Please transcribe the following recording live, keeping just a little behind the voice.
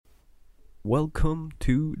Welcome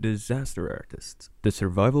to Disaster Artists, the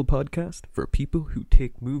survival podcast for people who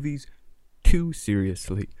take movies too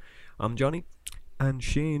seriously. I'm Johnny, and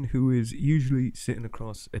Shane, who is usually sitting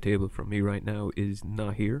across a table from me right now, is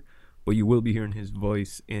not here, but you will be hearing his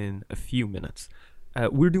voice in a few minutes.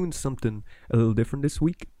 We're doing something a little different this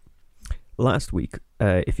week. Last week,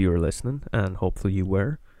 if you were listening, and hopefully you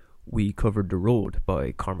were, we covered The Road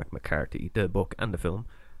by Cormac McCarthy, the book and the film.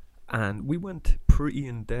 And we went pretty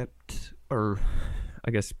in depth, or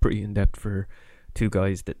I guess pretty in depth for two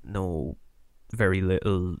guys that know very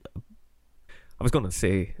little. I was going to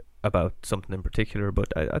say about something in particular,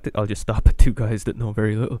 but I'll just stop at two guys that know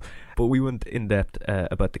very little. But we went in depth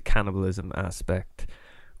about the cannibalism aspect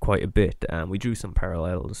quite a bit, and we drew some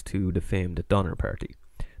parallels to the famed Donner Party.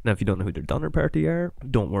 Now, if you don't know who the Donner Party are,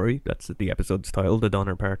 don't worry, that's the episode's title, the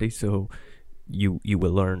Donner Party, so you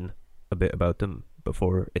will learn a bit about them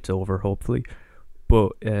before it's over, hopefully.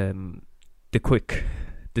 But the quick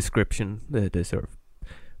description, the sort of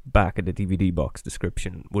back of the DVD box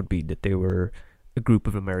description, would be that they were a group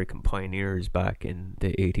of American pioneers back in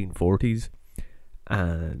the 1840s,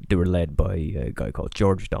 and they were led by a guy called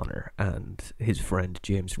George Donner and his friend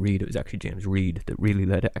James Reed. It was actually James Reed that really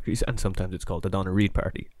led it, actually, and sometimes it's called the Donner Reed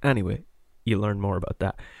Party. Anyway, you'll learn more about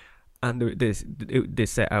that. And they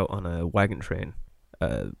set out on a wagon train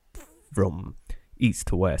from east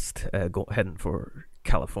to west, heading for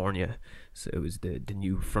California. So it was the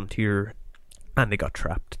new frontier, and they got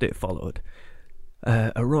trapped. They followed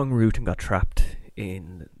a wrong route and got trapped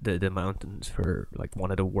in the mountains for like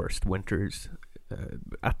one of the worst winters.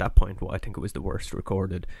 At that point, I think it was the worst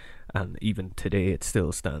recorded, and even today it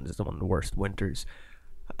still stands as one of the worst winters.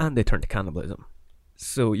 And they turned to cannibalism.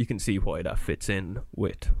 So you can see why that fits in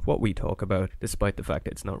with what we talk about, despite the fact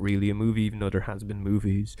that it's not really a movie, even though there has been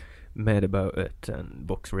movies made about it and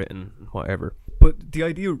books written and whatever. But the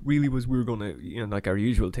idea really was we were going to, like our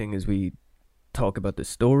usual thing is we talk about the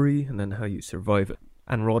story and then how you survive it.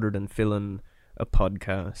 And rather than filling a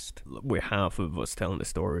podcast with half of us telling the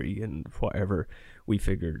story and whatever, we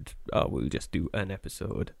figured, we'll just do an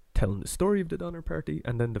episode telling the story of the Donner Party,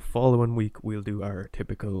 and then the following week we'll do our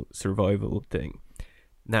typical survival thing.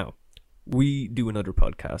 Now, we do another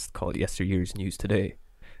podcast called Yesteryear's News Today,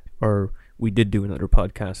 or we did do another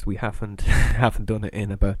podcast. We haven't done it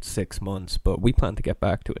in about 6 months, but we plan to get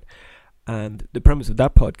back to it. And the premise of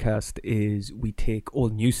that podcast is we take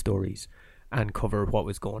old news stories and cover what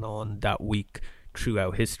was going on that week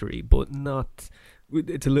throughout history, but not.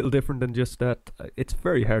 It's a little different than just that. It's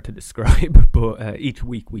very hard to describe, but each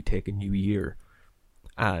week we take a new year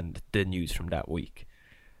and the news from that week.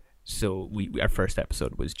 So our first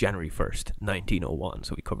episode was January 1st, 1901.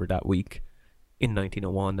 So we covered that week in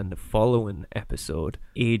 1901, and the following episode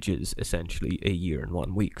ages essentially a year in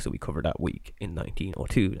 1 week. So we covered that week in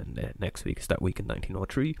 1902, and the next week is that week in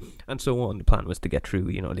 1903, and so on. The plan was to get through,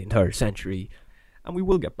 the entire century, and we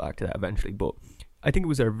will get back to that eventually. But I think it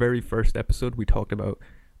was our very first episode we talked about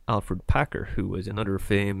Alfred Packer, who was another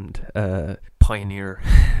famed pioneer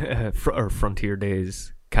or frontier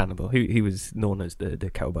days cannibal. He was known as the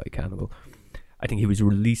cowboy cannibal. I think he was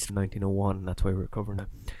released in 1901, and that's why we're covering it.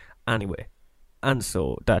 Anyway, and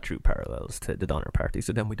so that drew parallels to the Donner Party.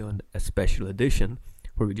 So then we done a special edition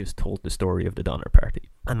where we just told the story of the Donner Party,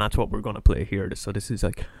 and that's what we're going to play here. So this is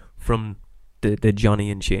like from the Johnny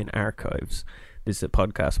and Shane archives. This is a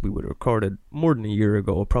podcast we would have recorded more than a year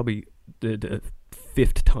ago, probably the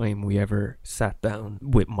fifth time we ever sat down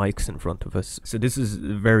with mics in front of us. So this is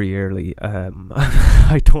very early.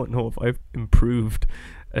 I don't know if I've improved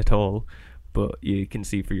at all, but you can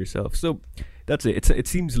see for yourself. So that's it. It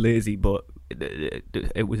seems lazy, but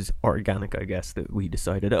it was organic, I guess, that we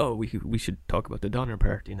decided, we should talk about the Donner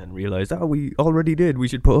Party, and then realised, we already did. We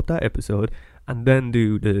should put up that episode and then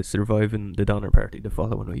do the Surviving the Donner Party the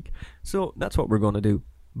following week. So that's what we're going to do.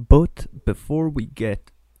 But before we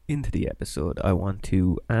get into the episode, I want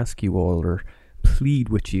to ask you all, or plead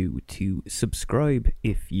with you, to subscribe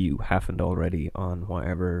if you haven't already on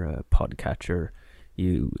whatever podcatcher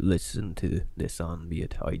you listen to this on, be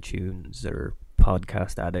it iTunes or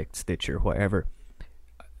Podcast Addict, Stitcher, whatever.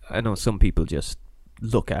 I know some people just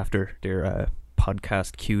look after their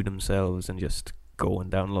podcast queue themselves and just go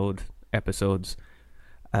and download episodes.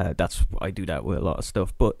 I do that with a lot of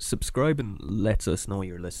stuff, but subscribing lets us know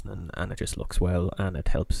you're listening, and it just looks well, and it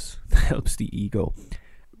helps the ego.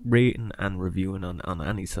 Rating and reviewing on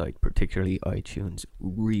any site, particularly iTunes,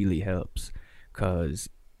 really helps, because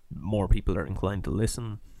more people are inclined to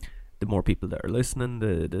listen. The more people that are listening,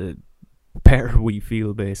 the better we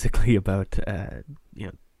feel, basically, about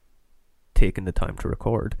taking the time to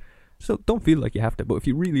record. So don't feel like you have to, but if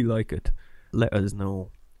you really like it, let us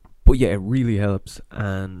know. But yeah, it really helps,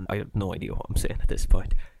 and I have no idea what I'm saying at this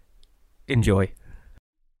point. Enjoy.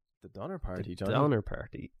 The Donner Party, The Johnny. Donner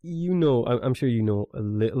Party. You know, I'm sure you know a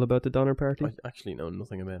little about the Donner Party. I actually know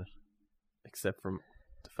nothing about it, except from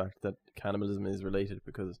the fact that cannibalism is related,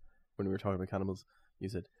 because when we were talking about cannibals, you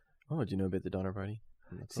said, "Oh, do you know about the Donner Party?"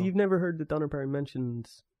 So you've never heard the Donner Party mentioned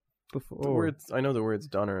before? The words, I know the words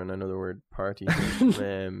Donner and I know the word party.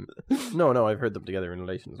 No, I've heard them together in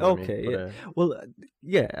relation. Okay, yeah. Well,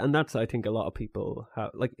 yeah, and that's, I think, a lot of people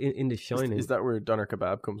have, like, in The Shining. Is that where Donner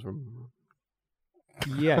kebab comes from?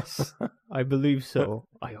 Yes, I believe so.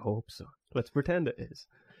 I hope so. Let's pretend it is.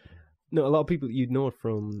 No, a lot of people, you'd know it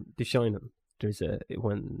from The Shining. There's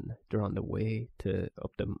when they're on the way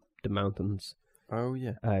up the mountains. Oh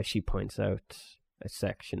yeah. She points out a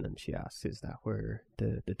section and she asks, "Is that where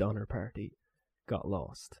the Donner Party got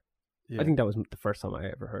lost?" Yeah. I think that was the first time I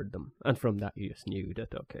ever heard them, and from that you just knew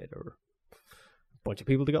that, okay, there were a bunch of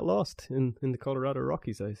people that got lost in the Colorado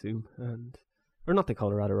Rockies, I assume, or not the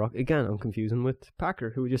Colorado Rock. Again, I'm confusing with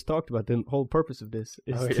Packer, who we just talked about. The whole purpose of this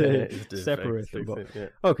is to separate them.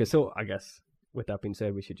 Okay, so I guess with that being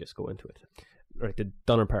said, we should just go into it. Right, the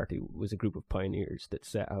Donner Party was a group of pioneers that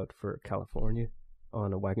set out for California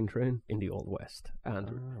on a wagon train in the Old West,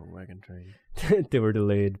 and wagon train. they were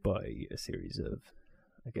delayed by a series of,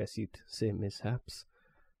 I guess you'd say, mishaps.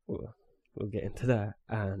 We'll get into that.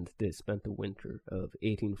 And they spent the winter of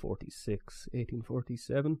 1846,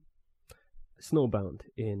 1847 snowbound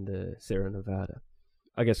in the Sierra Nevada.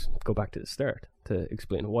 I guess go back to the start to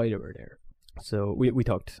explain why they were there. So we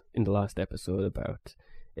talked in the last episode about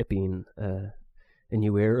it being a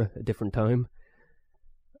new era, a different time.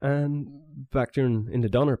 And back in the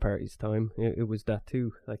Donner Party's time, it was that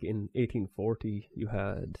too. Like in 1840, you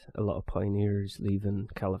had a lot of pioneers leaving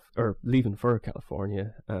for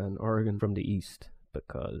California and Oregon from the east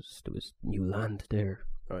because there was new land there.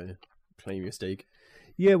 Oh yeah, claim your stake.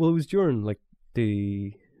 Yeah, well, it was during like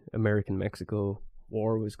the American-Mexico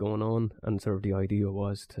War was going on, and sort of the idea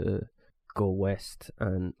was to go west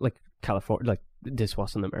and like California, like this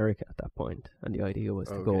wasn't America at that point, and the idea was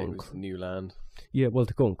to go and new land. Yeah, well,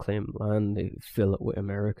 to go and claim land, they fill it with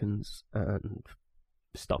Americans and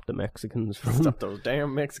stop the Mexicans from stop those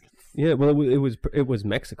damn Mexicans. Yeah, well, it was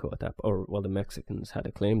Mexico at that, or well, the Mexicans had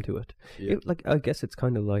a claim to it. Yeah. I guess it's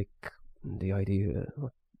kind of like the idea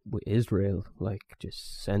with Israel, like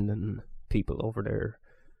just sending people over there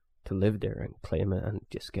to live there and claim it and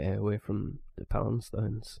just get away from the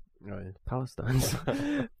Palestinians. Right.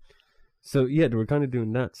 Palestinians. So yeah, they were kind of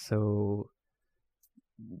doing that. So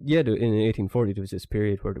yeah, in 1840 there was this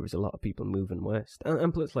period where there was a lot of people moving west,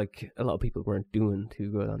 and plus like a lot of people weren't doing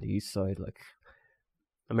too good on the east side. Like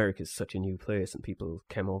America's such a new place, and people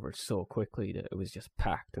came over so quickly that it was just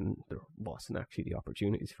packed, and there wasn't actually the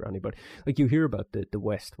opportunities for anybody. Like you hear about the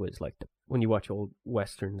West was like when you watch old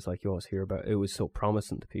westerns, like you always hear about it was so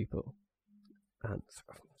promising to people. And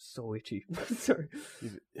so itchy. Sorry.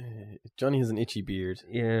 Johnny has an itchy beard.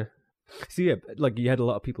 Yeah. So yeah, like you had a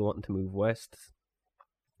lot of people wanting to move west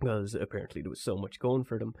because apparently there was so much going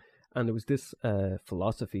for them. And there was this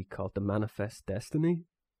philosophy called the Manifest Destiny.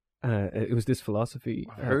 It was this philosophy.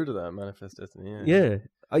 I've heard of that, Manifest Destiny. Yeah.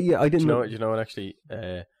 Yeah, I didn't know. You know what, actually,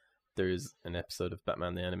 there's an episode of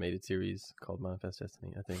Batman the Animated Series called Manifest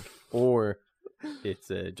Destiny, I think. Or it's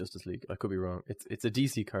Justice League. I could be wrong. It's a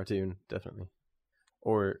DC cartoon, definitely.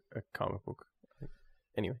 Or a comic book.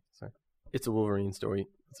 Anyway, sorry. It's a Wolverine story.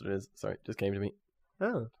 That's what it is. Sorry, just came to me.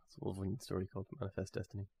 Oh. It's a Wolverine story called Manifest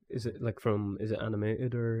Destiny. Is it is it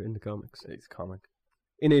animated or in the comics? It's a comic.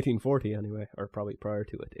 In 1840 anyway, or probably prior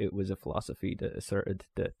to it, it was a philosophy that asserted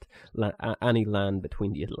that any land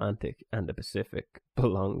between the Atlantic and the Pacific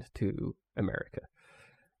belonged to America.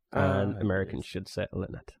 And Americans should settle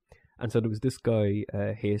in it. And so there was this guy,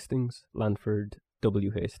 Hastings, Lanford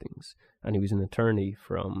W. Hastings, and he was an attorney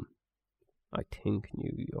from, I think,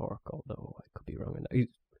 New York, although I could be wrong on that.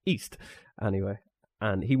 East, anyway.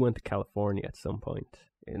 And he went to California at some point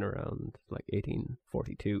in around like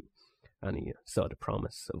 1842, and he saw the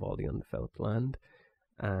promise of all the undeveloped land.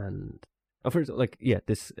 And first, like, yeah,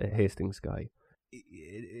 this Hastings guy,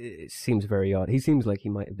 it seems very odd. He seems like he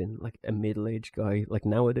might have been like a middle-aged guy. Like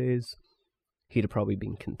nowadays, he'd have probably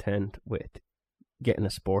been content with getting a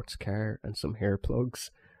sports car and some hair plugs,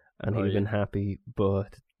 and he'd have been happy.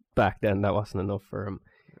 But back then, that wasn't enough for him.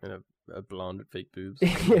 And a blonde with fake boobs.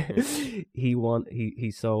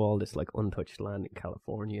 He saw all this like untouched land in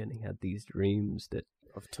California, and he had these dreams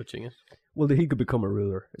of touching it. Well, that he could become a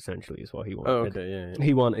ruler. Essentially, is what he wanted. Oh, okay, yeah.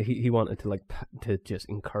 He wanted to to just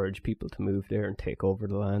encourage people to move there and take over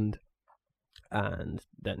the land, and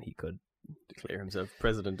then he could declare himself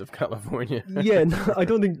president of California. Yeah, no, I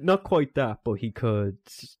don't think, not quite that, but he'd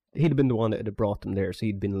have been the one that had brought them there, so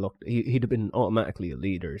he'd have been automatically a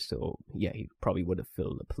leader, so yeah, he probably would have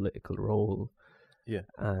filled a political role. Yeah.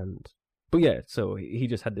 But yeah, so he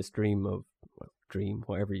just had this dream,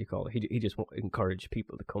 whatever you call it. He just encouraged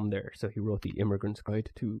people to come there. So he wrote The Immigrant's Guide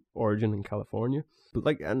to Origin in California.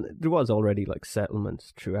 But and there was already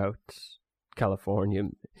settlements throughout California.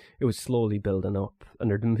 It was slowly building up, and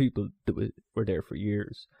there'd been people that were there for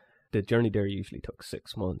years. The journey there usually took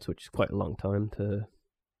 6 months, which is quite a long time to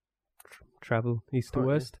travel east to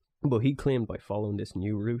west. But he claimed by following this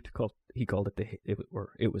new route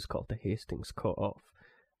it was called the Hastings Cut-Off,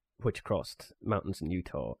 which crossed mountains in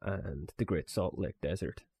Utah and the Great Salt Lake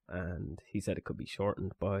Desert, and he said it could be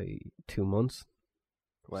shortened by 2 months.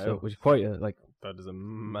 Wow. So it was quite that is a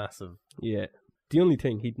massive... Yeah. The only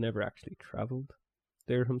thing, he'd never actually travelled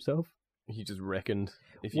there himself. He just reckoned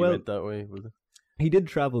if you went that way, was it? He did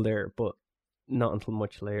travel there, but not until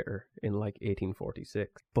much later in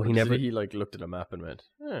 1846. But he never... He looked at a map and went,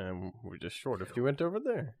 we're just short if you went over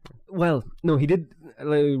there. Well, no, he did...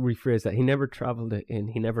 Let me rephrase that. He never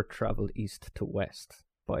travelled east to west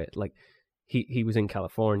by it. He was in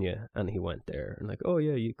California and he went there and oh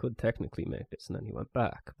yeah, you could technically make this, and then he went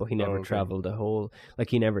back. But he never travelled the whole...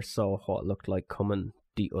 he never saw what it looked like coming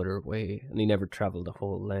the other way, and he never travelled the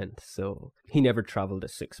whole length. So he never travelled a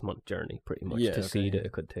 6-month journey pretty much to see that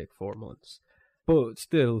it could take 4 months. But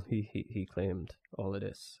still, he claimed all of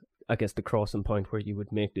this. I guess the crossing point where you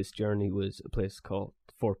would make this journey was a place called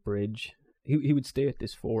Fort Bridge. He would stay at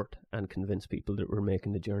this fort and convince people that were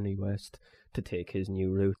making the journey west to take his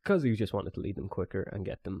new route, because he just wanted to lead them quicker and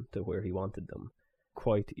get them to where he wanted them.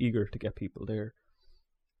 Quite eager to get people there.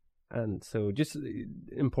 And so, just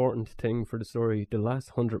important thing for the story, the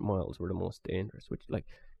last 100 miles were the most dangerous, which,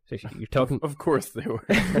 so you're talking... Of course they were.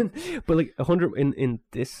 But 100, in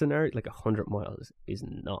this scenario, 100 miles is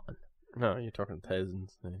nothing. No, you're talking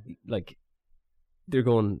thousands. They're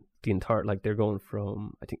going the entire, they're going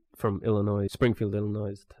from Illinois, Springfield,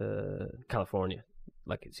 Illinois to California.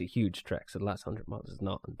 It's a huge trek, so the last 100 miles is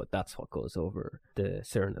nothing, but that's what goes over the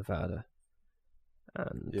Sierra Nevada.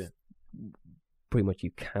 And pretty much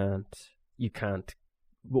you can't,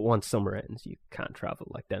 but once summer ends, you can't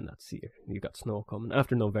travel. Then that's you got snow coming.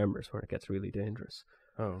 After November is when it gets really dangerous.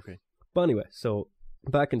 Oh, okay. But anyway, so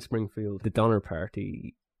back in Springfield, the Donner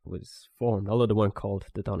Party was formed, although they weren't called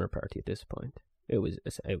the Donner Party at this point. It was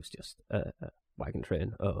just a wagon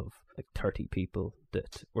train of 30 people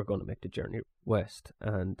that were going to make the journey west.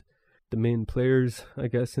 And the main players, I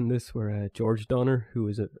guess, in this were George Donner, who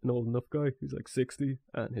is an old enough guy, who's 60,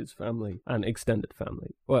 and his family, and extended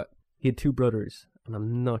family. Well, he had 2 brothers, and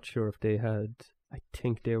I'm not sure if they had, I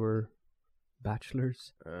think they were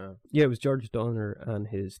bachelors. Yeah, it was George Donner and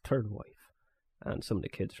his 3rd wife, and some of the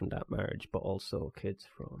kids from that marriage, but also kids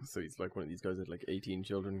from... So he's one of these guys that had 18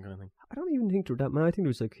 children kind of thing? I don't even think there were that many. I think there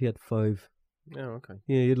was he had 5. Oh, okay.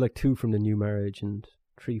 Yeah, he had 2 from the new marriage and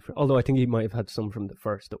 3 from... Although I think he might have had some from the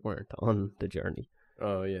first that weren't on the journey.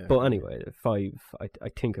 Oh, yeah. But anyway, 5, I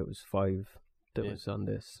think it was 5 that was on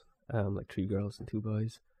this. 3 girls and 2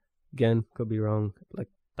 boys. Again, could be wrong.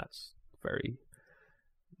 That's very...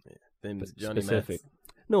 Yeah. Then Johnny specific. Maths.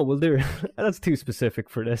 No, well, that's too specific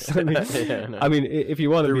for this. I mean, if you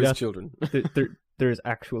want to be that, children. there's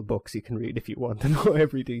actual books you can read if you want to know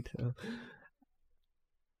every detail.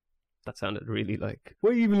 That sounded really why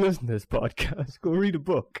are you even listening to this podcast? Go read a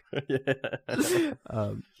book.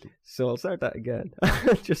 So I'll start that again.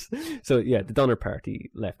 The Donner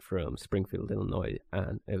Party left from Springfield, Illinois,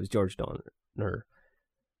 and it was George Donner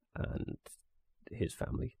and his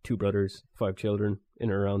family, 2 brothers, 5 children, in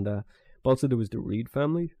and around that. But also there was the Reed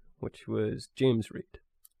family, which was James Reed,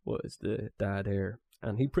 was the dad heir,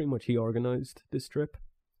 and he organised this trip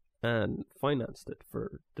and financed it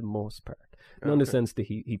for the most part. Not in the sense that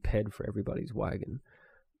he paid for everybody's wagon,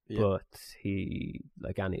 but he,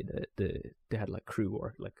 they had crew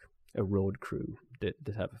work, a road crew that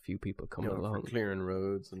have a few people coming along. Clearing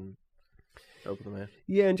roads and helping them out.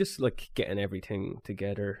 Yeah, and just getting everything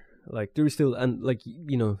together. There was still, and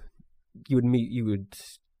you would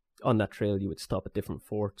on that trail, you would stop at different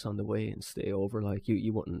forts on the way and stay over.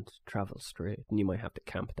 You wouldn't travel straight, and you might have to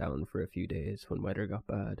camp down for a few days when weather got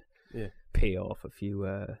bad. Yeah. Pay off a few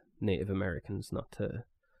Native Americans not to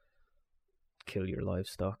kill your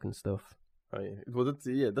livestock and stuff. Oh yeah. Well, that's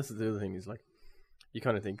the other thing is you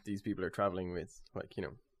kind of think these people are traveling with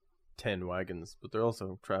 10 wagons, but they're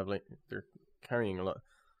also they're carrying a lot of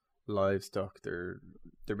livestock. They're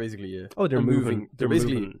basically they're moving. They're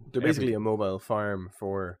basically a mobile farm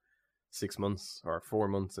for 6 months or 4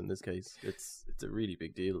 months in this case. It's a really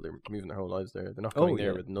big deal. They're moving their whole lives there. They're not going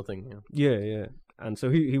there with nothing. You know? Yeah. And so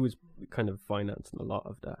he was kind of financing a lot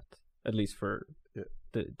of that, at least for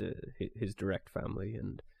his direct family,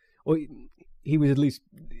 and he was at least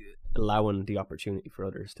allowing the opportunity for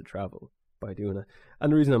others to travel by doing it.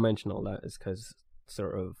 And the reason I mention all that is because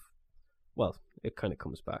it kind of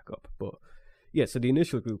comes back up. But yeah, so the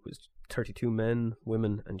initial group was 32 men,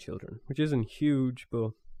 women, and children, which isn't huge,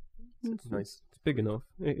 but it's nice. It's big enough.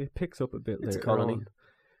 It picks up a bit it's later a colony. on.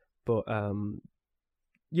 But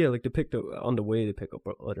yeah, like they picked up on the way. They pick up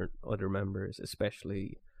other members,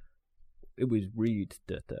 especially. It was Reed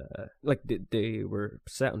that they were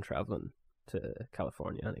set on traveling to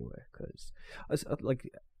California anyway, because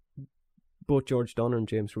both George Donner and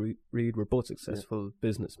James Reed were both successful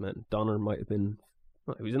businessmen. Donner might have been,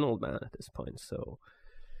 he was an old man at this point, so.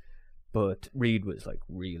 But Reed was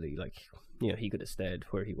really he could have stayed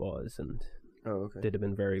where he was, and they'd have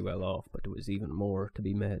been very well off. But there was even more to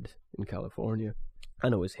be made in California,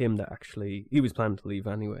 and it was him that he was planning to leave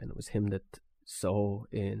anyway, and it was him that saw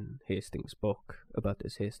in Hastings' book about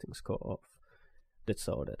this Hastings cut-off that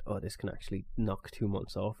saw that this can actually knock 2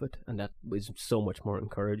 months off it, and that was so much more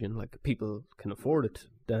encouraging. Like, people can afford it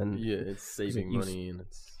then. Yeah, it's saving money, and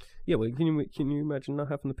it's well, can you imagine not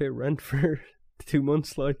having to pay rent for 2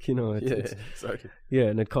 months? Exactly. Yeah,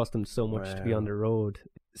 and it cost them so much to be on the road.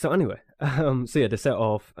 So anyway, they set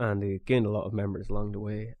off, and they gained a lot of members along the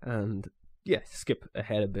way. And skip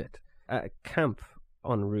ahead a bit. At a camp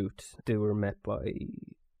en route, they were met by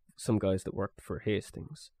some guys that worked for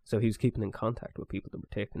Hastings. So he was keeping in contact with people that were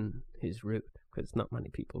taking his route, because not many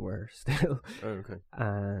people were still. Oh, okay.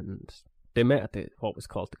 And they met at what was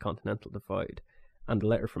called the Continental Divide. And the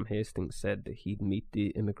letter from Hastings said that he'd meet the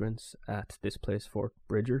immigrants at this place, Fort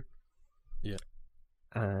Bridger. Yeah.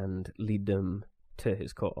 And lead them to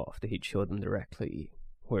his cut-off, that he'd show them directly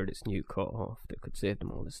where this new cut-off that could save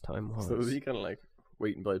them all this time was. So was he kind of like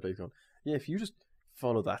waiting by the place going, yeah, if you just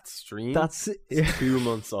follow that stream, that's it. It's 2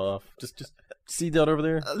 months off. Just see that over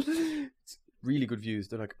there? It's really good views.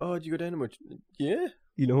 They're like, oh, did you go down much? Yeah.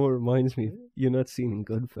 You know what reminds me? You're not seen in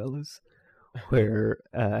Goodfellas, where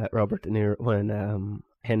Robert De Niro, when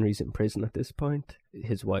Henry's in prison at this point,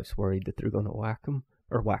 his wife's worried that they're going to whack him,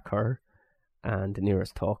 or whack her, and De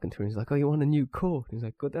Niro's talking to her, and he's like, oh, you want a new coat? He's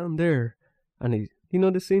like, go down there. And you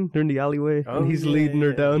know the scene? They're in the alleyway, and he's leading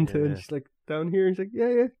her down to it, and she's like, down here? And she's like,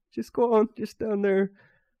 yeah, just go on, just down there.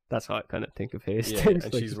 That's how I kind of think of Hastings. Yeah,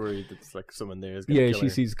 and she's worried that it's like someone there is going to kill her.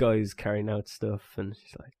 She sees guys carrying out stuff, and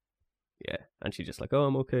she's like, yeah. And she's just like, oh,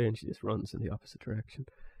 I'm okay, and she just runs in the opposite direction.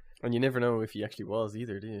 And you never know if he actually was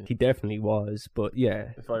either, do you? He definitely was, but yeah.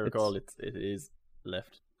 If I recall, it is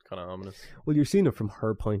left kind of ominous. Well, you're seeing it from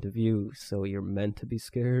her point of view, so you're meant to be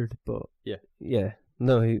scared, but... Yeah.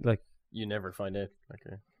 No, you never find out,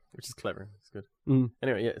 which is clever. It's good. Mm.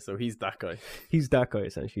 Anyway, so he's that guy. He's that guy,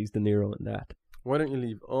 essentially. He's De Niro in that. Why don't you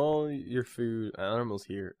leave all your food and animals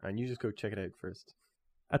here, and you just go check it out first?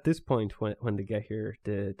 At this point, when they get here,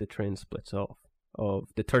 the train splits off. Of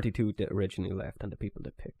the 32 that originally left and the people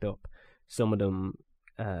that picked up. Some of them...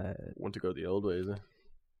 want to go the old way, is it?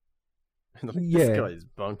 Yeah. This guy's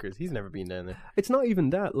bonkers. He's never been down there. It's not even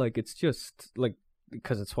that. It's just,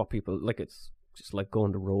 because it's what people... it's just like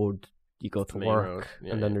going the road. You go to work, road.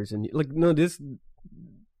 Yeah, and then there's a... this...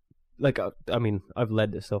 I mean, I've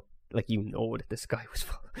led this up. That this guy was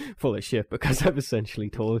full of shit, because I've essentially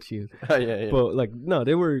told you. Yeah. But, no,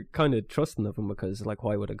 they were kind of trusting of him, because,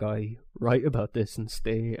 why would a guy write about this and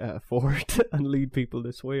stay at a fort and lead people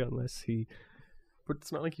this way unless he... But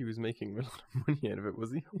it's not like he was making a lot of money out of it,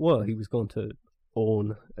 was he? Well, he was going to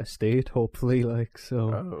own a state, hopefully, so...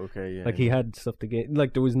 Oh, okay, yeah. He had stuff to get...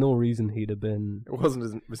 there was no reason he'd have been... It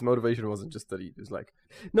wasn't his motivation wasn't just that he was like...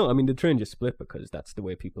 No, I mean, the train just split because that's the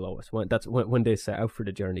way people always went. That's when they set out for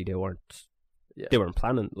the journey, they weren't... Yeah. They weren't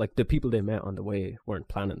planning... the people they met on the way weren't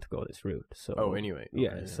planning to go this route, so... Oh, anyway. Okay,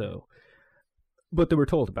 yeah, so... But they were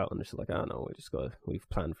told about it, and they're just like, oh, no, we've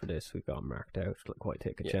planned for this, we've got it marked out, why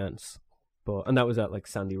take a chance? And that was at,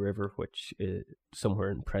 Sandy River, which is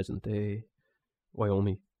somewhere in present-day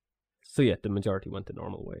Wyoming. So yeah, the majority went the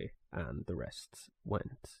normal way, and the rest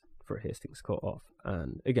went for Hastings cut-off.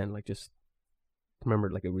 And again, just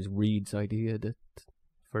remember, it was Reed's idea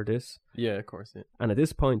for this. Yeah, of course. Yeah. And at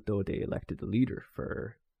this point, though, they elected a leader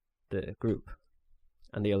for the group,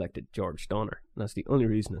 and they elected George Donner. And that's the only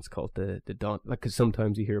reason it's called the Don. Because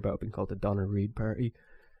sometimes you hear about it being called the Donner-Reed Party,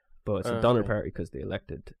 but it's a Donner Party because they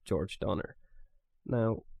elected George Donner.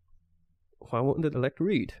 Now, why wouldn't it elect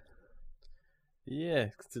Reed? Yeah,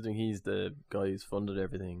 considering he's the guy who's funded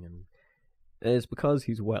everything, and it's because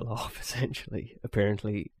he's well off. Essentially,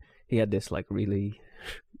 apparently, he had this like really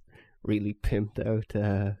pimped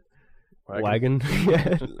out wagon.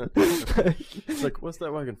 Yeah. It's like, what's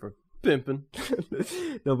that wagon for? Pimping.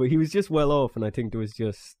 No, but he was just well off, and I think there was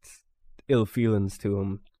just ill feelings to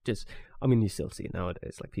him. I mean, you still see it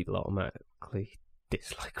nowadays. Like, people automatically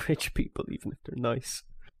dislike rich people, even if they're nice.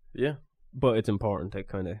 Yeah. But it's important that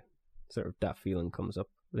kind of sort of that feeling comes up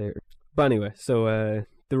later. But anyway, so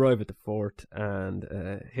they arrive at the fort, and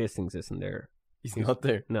Hastings isn't there. He's not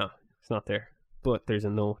there. No, it's not there. But there's a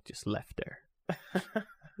note just left there,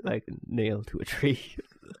 like nailed to a tree.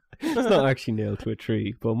 It's not actually nailed to a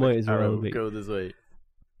tree, but might as well Arrow, be. go this way.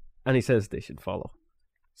 And he says they should follow.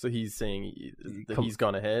 So he's saying that he's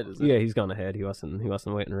gone ahead, is it? Yeah, he's gone ahead. He wasn't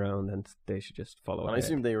waiting around, and they should just follow. And I ahead.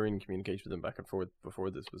 assume they were in communication with him back and forth before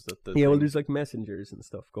this. Was that the Yeah, well, thing? there's like messengers and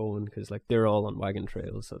stuff going, because like they're all on wagon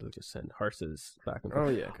trails, so they'll just send horses back and forth.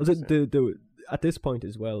 Oh yeah. Was it the at this point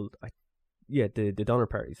as well? The Donner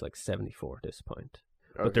Party's like 74 at this point,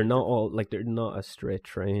 but they're not all like they're not a straight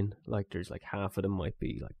train. Like there's like half of them might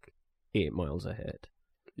be like 8 miles ahead,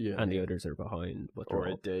 Yeah. and the others are behind, but they're or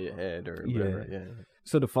a all, day ahead or Yeah. whatever. Yeah.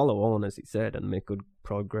 so to follow on, as he said, and make good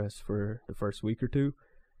progress for the first week or two.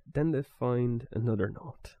 Then they find another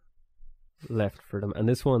note left for them, and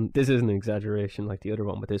this isn't an exaggeration like the other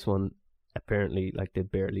one, but this one apparently like they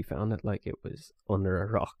barely found it, like it was under a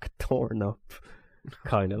rock, torn up,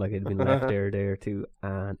 kind of like it'd been left there a day or two,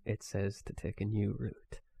 and it says to take a new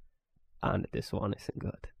route, and this one isn't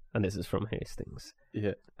good, and this is from Hastings.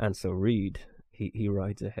 Yeah. And so Reed, he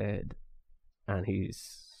rides ahead, and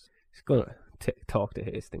he's gonna talk to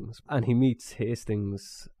Hastings, and he meets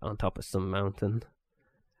Hastings on top of some mountain.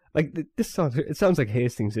 Like it sounds like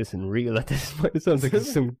Hastings isn't real at this point. It sounds like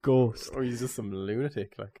it's some ghost. Or he's just some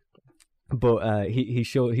lunatic, like. But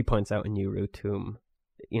he points out a new route to him.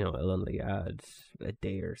 You know, it'll only add a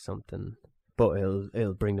day or something, but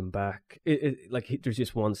it'll bring them back. There's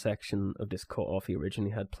just one section of this cut off he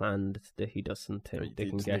originally had planned that he doesn't think they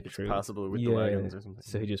can get through. Passable with the wagons or something.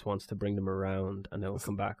 So he just wants to bring them around, and they'll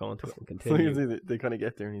come back onto it and So continue. they kind of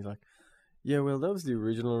get there, and he's like, "Yeah, well, that was the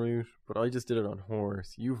original route, but I just did it on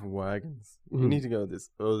horse. You have wagons. You Mhm. need to go this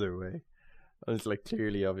other way." And it's like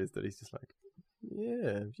clearly obvious that he's just like,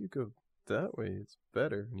 "Yeah, if you go that way, it's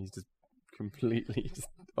better." And he's just completely just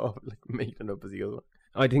making up as he goes.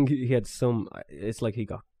 I think he had some. It's like he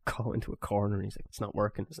got caught into a corner, and he's like, "It's not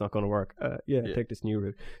working. It's not going to work." Yeah, take this new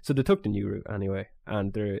route. So they took the new route anyway,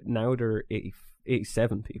 and they're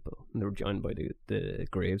 87 people, and they were joined by the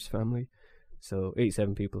Graves family. So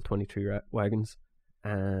 87 people, 23 wagons,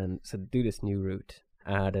 and so to do this new route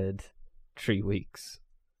added 3 weeks.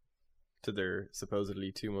 To their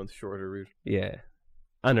supposedly 2 month shorter route. Yeah,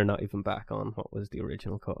 and they're not even back on what was the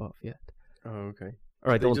original cutoff yet. Oh, okay.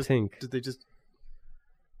 Or I They don't just- think. Did they just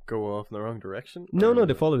go off in the wrong direction? No, Or-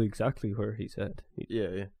 they followed exactly where he said. He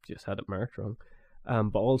Yeah. just had it marked wrong.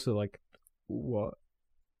 But also, like, what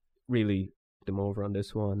really put them over on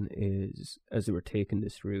this one is, as they were taking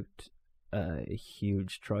this route, a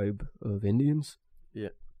huge tribe of Indians Yeah.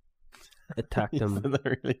 attacked them. Isn't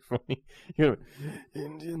that really funny? You know,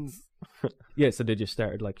 Indians. Yeah, so they just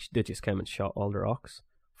they just came and shot all their ox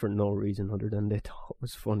for no reason other than they thought it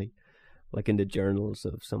was funny. Like in the journals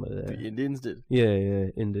of some of The Indians did. Yeah,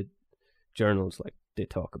 in the journals, like they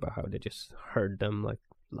talk about how they just heard them like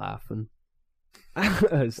laughing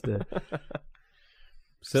as the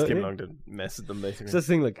Just came yeah. along to mess with them, basically. So that's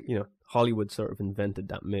the thing, like, you know, Hollywood sort of invented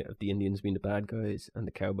that myth of the Indians being the bad guys and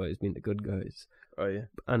the cowboys being the good guys. Oh yeah.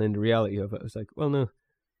 And in the reality of it was like, well, no,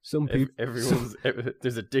 some people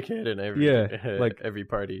There's a dickhead in every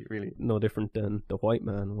party, really. no different than the white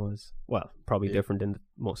man was. Well, probably Yeah. different than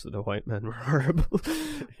most of the white men were horrible.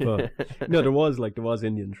 But no, there was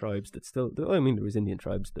Indian tribes that still. I mean, there was Indian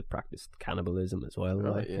tribes that practiced cannibalism as well,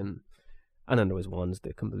 Right, yeah. and then there was ones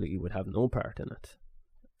that completely would have no part in it,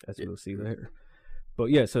 as we'll see later. But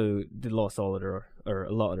yeah, so they lost all of their, or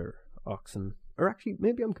a lot of their oxen. Or actually,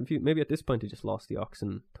 maybe I'm confused. Maybe at this point they just lost the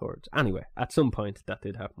oxen towards. Anyway, at some point that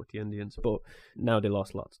did happen with the Indians, but now they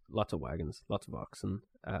lost lots of wagons, lots of oxen.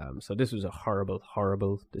 So this was a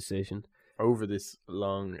horrible decision. Over this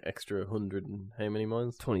long extra 100 and how many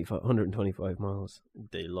miles? 125 miles.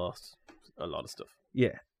 They lost a lot of stuff.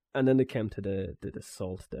 Yeah, and then they came to the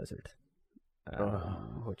Salt Desert,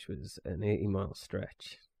 Oh. which was an 80-mile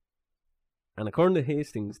stretch. And according to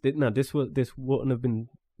Hastings, this wouldn't have been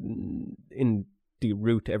in the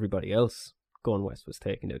route everybody else going west was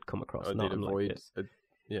taking. They'd come across They'd nothing like avoid.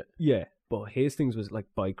 this. Yeah, but Hastings was like,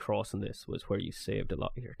 by crossing this was where you saved a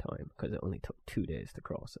lot of your time, because it only took 2 days to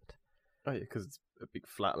cross it. Oh yeah, because it's a big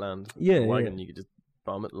flat land. Yeah, The wagon, yeah. you could just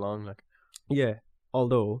bomb it along like. Yeah,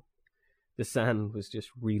 although the sand was just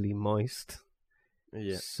really moist.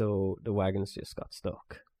 Yeah. So the wagons just got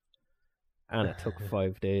stuck. And it took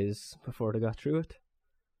 5 days before they got through it.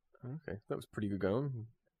 Okay, that was pretty good going.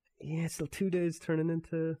 Yeah, still 2 days turning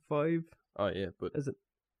into 5. Oh yeah, but Is it?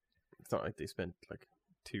 it's not like they spent like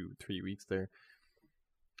 2-3 weeks there.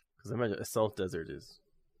 Because I imagine a salt desert is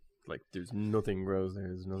like there's nothing grows there.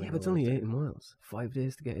 There's nothing. Yeah, but it's grows only there. 80 miles. 5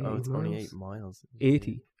 days to get 80 Oh, it's miles. only 8 miles.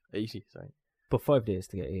 80. 80, sorry. But 5 days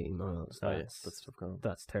to get 80 miles. Oh yeah, that's tough going.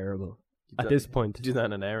 That's terrible. You At do this that- point, you do that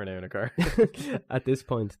in an hour now in a car. at this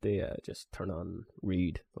point, they just turn on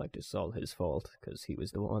Reed, like it's all his fault because he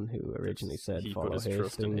was the one who originally said he follow put his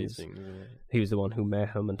trust in Hastings. Hastings. He was the one who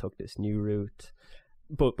met him and took this new route.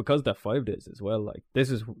 But because that 5 days as well, like this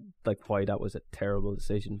is like why that was a terrible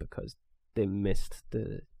decision because they missed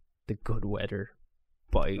the good weather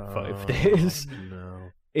by 5 days.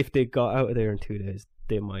 No. If they got out of there in 2 days,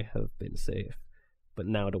 they might have been safe. But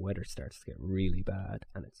now the weather starts to get really bad,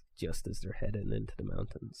 and it's just as they're heading into the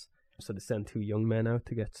mountains. So they send 2 young men out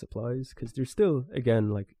to get supplies, because there's still, again,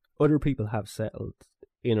 like, other people have settled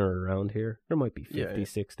in or around here. There might be 50,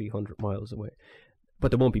 60, 100 miles away.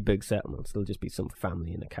 But there won't be big settlements. There'll just be some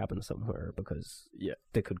family in a cabin somewhere, because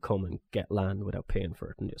they could come and get land without paying for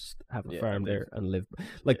it and just have a farm there and live.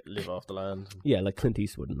 Like live off the land. Yeah, like Clint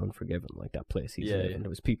Eastwood in Unforgiven, like that place he's living. There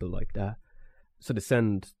was people like that. So they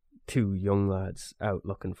send 2 young lads out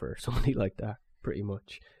looking for somebody like that, pretty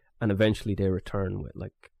much. And eventually they return with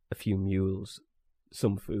like a few mules,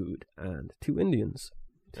 some food, and 2 Indians.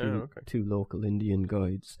 Two local Indian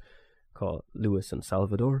guides called Lewis and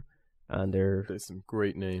Salvador. And there's some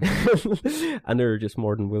great names. and they're just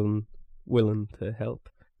more than willing to help.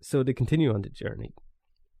 So they continue on the journey.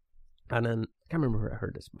 And then, I can't remember where I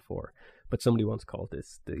heard this before, but somebody once called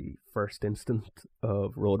this the first instant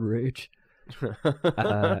of road rage.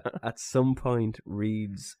 At some point,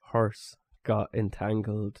 Reed's horse got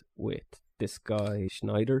entangled with this guy,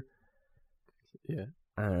 Schneider. Yeah.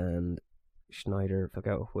 And Schneider took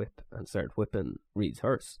out a whip and started whipping Reed's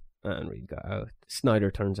horse. And Reed got out.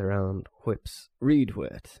 Snyder turns around, whips Reed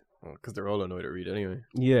with it. Because they're all annoyed at Reed anyway.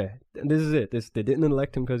 Yeah, and this is it. They didn't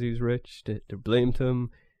elect him because he was rich. They blamed him.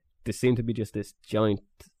 There seemed to be just this giant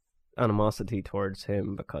animosity towards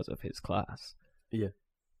him because of his class. Yeah.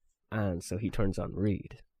 And so he turns on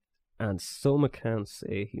Reed. And some accounts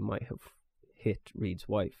say he might have hit Reed's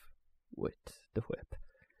wife with the whip.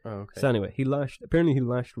 Oh, okay. So anyway, he lashed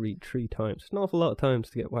Reed 3 times. It's an awful lot of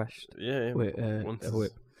times to get lashed with a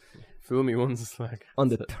whip. Fool me once, like on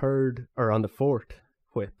the 3rd or on the 4th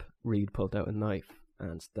whip, Reed pulled out a knife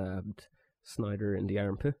and stabbed Snyder in the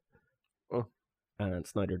armpit. Oh. And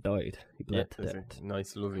Snyder died. He bled to death. A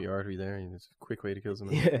nice, lovely artery there. And it's a quick way to kill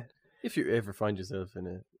somebody. Yeah. If you ever find yourself in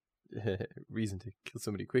a reason to kill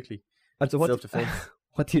somebody quickly, and so self-defense.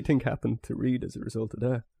 What do you think happened to Reed as a result of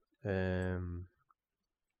that?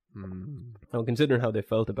 Well, considering how they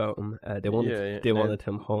felt about him, they wanted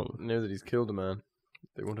him hung. Now that he's killed a man,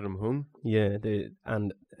 they wanted him hung. Yeah,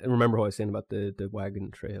 and remember what I was saying about the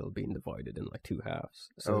wagon trail being divided in like 2 halves.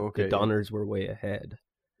 So the Donners were way ahead.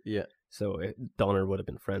 Yeah. So Donner would have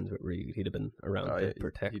been friends with Reed. He'd have been around to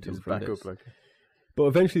protect him from this. But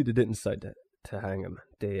eventually they didn't decide to hang him.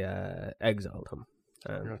 They exiled him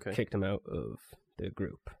and kicked him out of the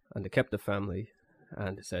group. And they kept the family.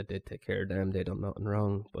 And they said they'd take care of them, they'd done nothing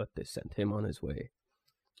wrong, but they sent him on his way.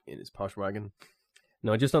 In his posh wagon?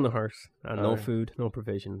 No, just on the horse, and no food, no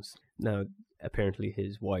provisions. Now, apparently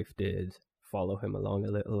his wife did follow him along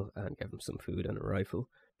a little and give him some food and a rifle,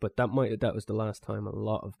 but that was the last time a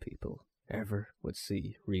lot of people ever would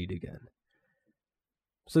see Reed again.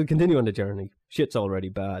 So they continue on the journey. Shit's already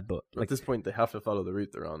bad, but at this point they have to follow the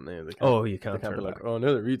route they're on now. You can't turn be back. Like, oh,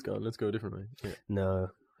 now that Reed's gone, let's go a different way. Yeah.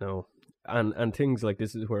 No. And things like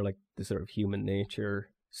this is where like the sort of human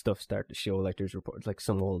nature stuff start to show. Like there's reports like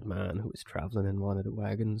some old man who was traveling in one of the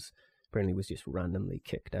wagons apparently was just randomly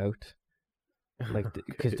kicked out, like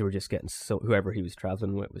because they were just getting whoever he was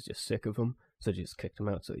traveling with was just sick of him, so they just kicked him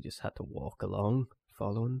out. So he just had to walk along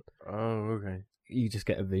following. Oh, okay. You just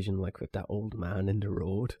get a vision like with that old man in the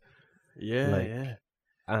road. Yeah.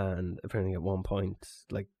 And apparently at one point,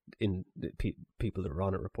 like in the people that were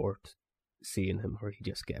on it report seeing him where he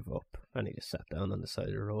just gave up and he just sat down on the side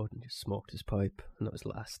of the road and just smoked his pipe, and that was the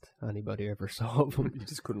last anybody ever saw of him. He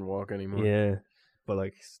just couldn't walk anymore. Yeah, but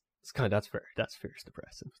like it's kind of that's fierce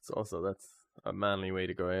depressing. It's also that's a manly way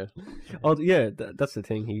to go out. Oh yeah, that's the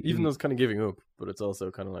thing. Even though it's kind of giving up, but it's also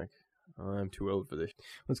kind of like, oh, I'm too old for this.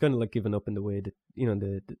 It's kind of like giving up in the way that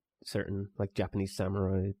the certain like Japanese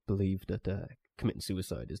samurai believe that committing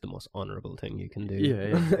suicide is the most honorable thing you can do.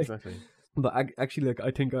 Yeah, exactly. But actually, like,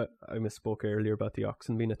 I think I misspoke earlier about the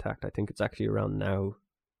oxen being attacked. I think it's actually around now.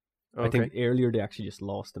 Okay. I think earlier they actually just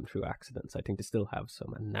lost them through accidents. I think they still have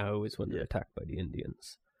some, and now is when they're attacked by the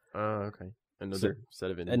Indians. Oh, okay. Another set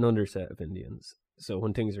of Indians. Another set of Indians. So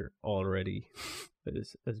when things are already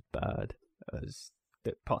as bad as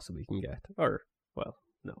they possibly can get, or, well,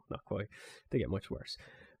 no, not quite. They get much worse.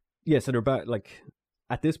 Yeah, so they're back, like,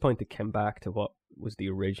 at this point they came back to what was the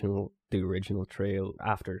original trail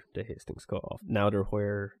after the Hastings cut off. Now they're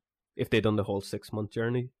where, if they'd done the whole 6-month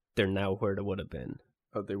journey, they're now where they would have been.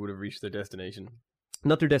 Oh, they would have reached their destination.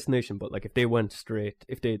 Not their destination, but like if they went straight,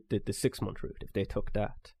 if they did the 6-month route, if they took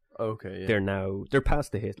that, okay, yeah. they're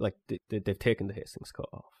past the like they've taken the Hastings cut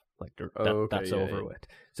off. Like that's over with.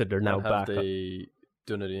 So they're now back. Have they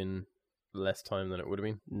done it in less time than it would have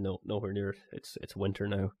been? No, nowhere near it. It's winter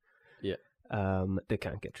now. Yeah. They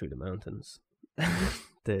can't get through the mountains.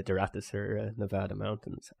 They're at the Sierra Nevada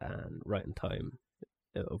mountains, and right in time.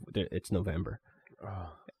 It's November. Oh.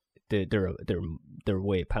 They're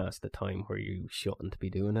way past the time where you shouldn't be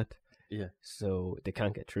doing it. Yeah. So they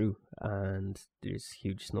can't get through, and there's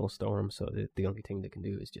huge snowstorms. So the only thing they can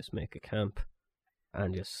do is just make a camp,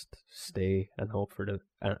 and just stay and hope for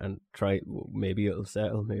and try. Maybe it'll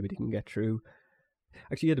settle. Maybe they can get through.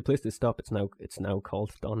 Actually, yeah, the place to stop. It's now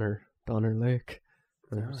called Donner Lake.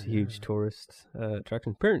 It's a huge tourist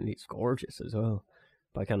attraction. Apparently, it's gorgeous as well.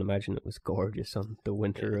 But I can't imagine it was gorgeous on the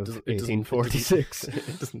winter of 1846.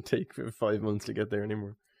 It doesn't take 5 months to get there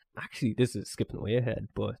anymore. Actually, this is skipping way ahead,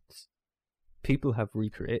 but people have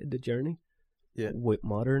recreated the journey with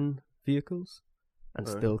modern vehicles and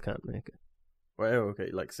still can't make it. Well, okay,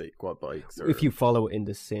 like say quad bikes. Or... If you follow it in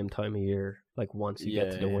the same time of year, like once you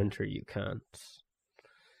get to the winter, you can't.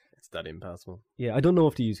 It's that impassable. Yeah, I don't know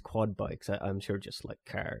if they use quad bikes. I'm sure just like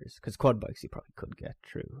cars, because quad bikes you probably could get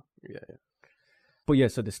through. Yeah. But yeah,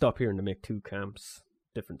 so they stop here and they make 2 camps,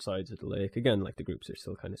 different sides of the lake. Again, like the groups are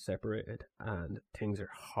still kind of separated, and things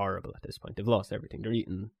are horrible at this point. They've lost everything. They're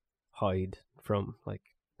eating hide from, like,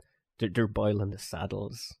 they're boiling the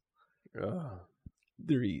saddles.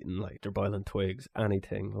 They're eating, like, they're boiling twigs,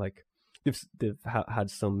 anything. Like, they've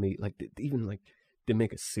had some meat, like, even, like, they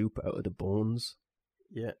make a soup out of the bones.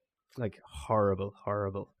 Yeah. Like, horrible.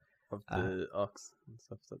 Of the ox and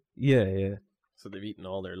stuff. Yeah. So they've eaten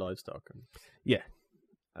all their livestock. Yeah.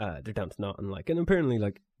 They're down to nothing, like, and apparently,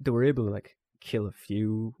 like, they were able to, like, kill a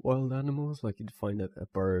few wild animals. Like, you'd find a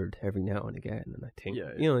bird every now and again, and I think,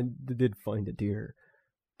 you know, they did find a deer,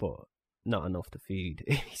 but not enough to feed.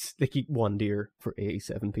 They keep 1 deer for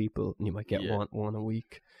 87 people, and you might get one a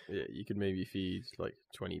week. Yeah, you could maybe feed, like,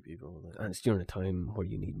 20 people. And it's during a time where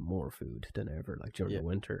you need more food than ever, like, during the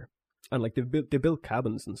winter. And, like, they built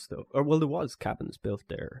cabins and stuff. Or, well, there was cabins built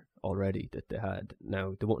there already that they had.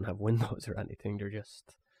 Now, they won't have windows or anything. They're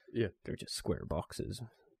just square boxes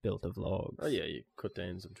built of logs. Oh, yeah, you cut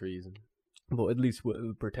down some trees. But at least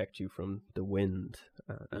it'll protect you from the wind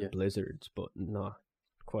and blizzards, but not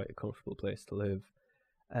quite a comfortable place to live.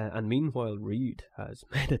 And meanwhile, Reed has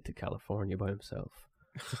made it to California by himself.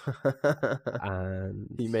 And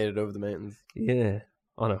he made it over the mountains. Yeah,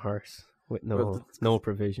 on a horse. With no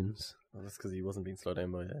provisions. Well, that's because he wasn't being slowed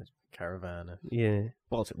down by a caravan. Yeah.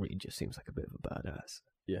 Walter Reed just seems like a bit of a badass.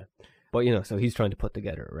 Yeah. But, you know, so he's trying to put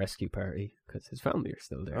together a rescue party because his family are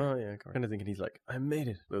still there. Oh, yeah. Kind of thinking he's like, I made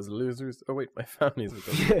it. Those losers. Oh, wait, my family's with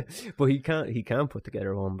them. Yeah. But he can't put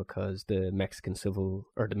together one because the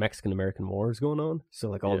Mexican-American War is going on. So,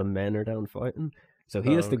 like, all the men are down fighting. So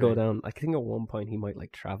he has to go down. I think at one point he might,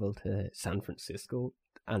 like, travel to San Francisco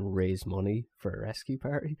and raise money for a rescue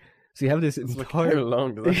party. So you have this entire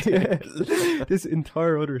this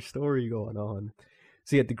entire other story going on.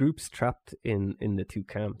 So yeah, the group's trapped in the 2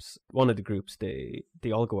 camps. One of the groups, they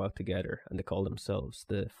all go out together and they call themselves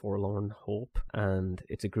the Forlorn Hope, and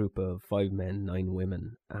it's a group of 5 men, 9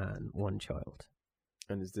 women, and 1 child.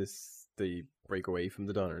 And is this the break away from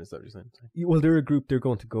the Donner? Is that what you're saying? Well, they're a group. They're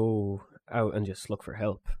going to go out and just look for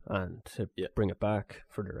help and to bring it back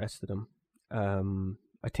for the rest of them.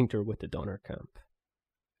 I think they're with the Donner camp.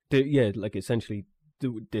 Like essentially,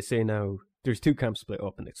 they say now there's 2 camps split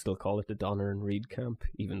up, and they still call it the Donner and Reed camp,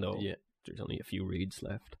 even though there's only a few Reeds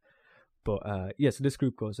left. But so this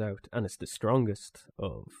group goes out, and it's the strongest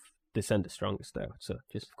of. They send the strongest out. So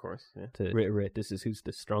just of course, to reiterate, this is who's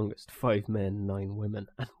the strongest: 5 men, 9 women,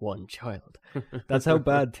 and 1 child. That's how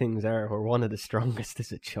bad things are. Where one of the strongest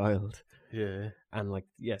is a child. Yeah, and like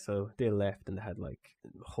so they left, and they had like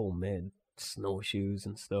homemade snowshoes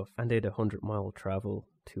and stuff, and they had 100-mile travel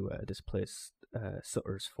to this place,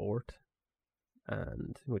 Sutter's Fort,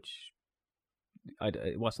 and which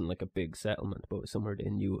it wasn't like a big settlement, but it was somewhere they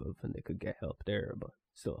knew of, and they could get help there. But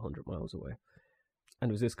still 100 miles away. And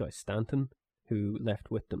it was this guy, Stanton, who left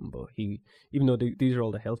with them, but even though these are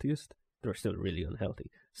all the healthiest, they're still really unhealthy.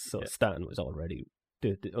 So Stanton was already,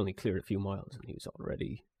 they only cleared a few miles, and he was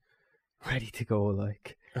already ready to go,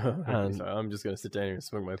 like. And so I'm just going to sit down here and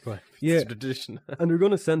smoke my pipe. Yeah. It's a tradition. And they're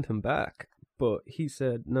going to send him back, but he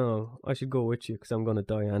said, no, I should go with you because I'm going to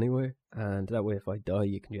die anyway, and that way if I die,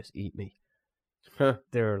 you can just eat me.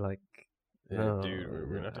 They're like, no, dude,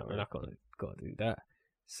 we're not going to go do that.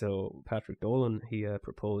 So Patrick Dolan, he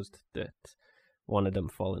proposed that one of them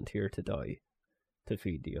volunteer to die to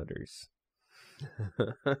feed the others.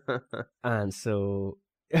 And so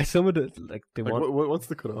some of the, like, they like, want... what's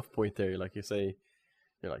the cutoff point there? Like, you say,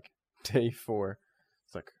 you're like, day 4,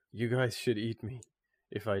 it's like, you guys should eat me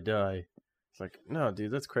if I die. It's like, no,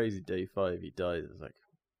 dude, that's crazy. Day 5, he dies. It's like,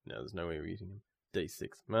 no, there's no way we're eating him. Day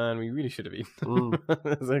 6, man, we really should have eaten him.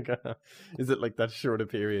 It's like, is it like that short a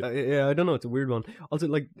period? Yeah, I don't know. It's a weird one. Also,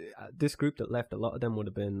 like, this group that left, a lot of them would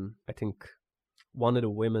have been, I think, one of the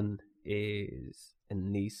women is a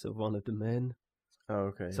niece of one of the men.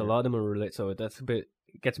 Oh, okay. So a lot of them are related. So that's it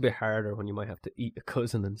gets a bit harder when you might have to eat a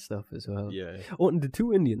cousin and stuff as well. Yeah. Oh, and the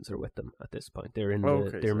 2 Indians are with them at this point. They're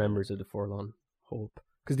they're members of the Forlorn Hope.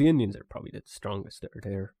 Because the Indians are probably the strongest that are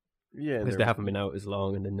there. Yeah. Because they haven't been out as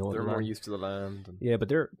long and they know they're more used to the land. And... Yeah, but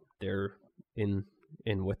they're in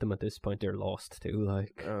with them at this point. They're lost too,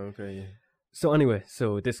 like. Oh, okay, yeah. So anyway,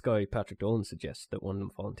 so this guy, Patrick Dolan, suggests that one of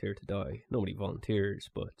them volunteer to die. Nobody volunteers,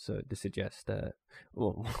 but they suggest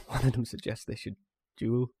one of them suggests they should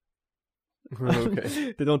duel.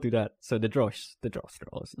 Okay. They don't do that, so they draw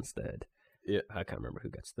straws instead. Yeah. I can't remember who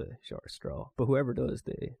gets the shortest straw, but whoever does,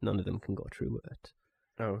 none of them can go through it.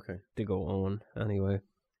 Oh, okay. They go on anyway,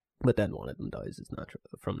 but then one of them dies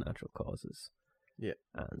from natural causes. Yeah.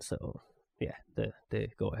 And so, yeah,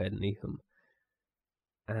 they go ahead and eat him.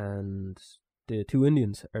 And the 2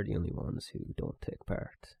 Indians are the only ones who don't take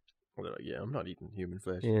part. Well, they're like, yeah, I'm not eating human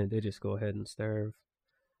flesh. Yeah, they just go ahead and starve.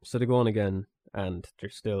 So they go on again, and they're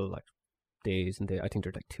still like days and days. I think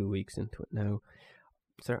they're like 2 weeks into it now.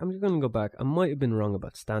 Sorry, I'm just going to go back. I might have been wrong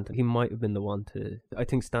about Stanton. He might have been the one to... I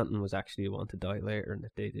think Stanton was actually the one to die later and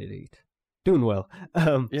that they did eat. Doing well.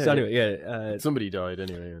 So anyway, somebody died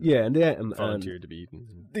anyway. Yeah, and they volunteered to be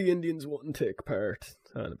eaten. The Indians wouldn't take part.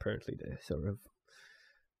 And apparently they sort of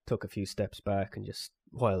took a few steps back and just...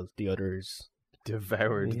 While the others...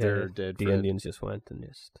 devoured their dead The friend. Indians just went and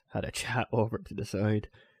just had a chat over to the side.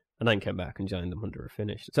 And then came back and joined them when they were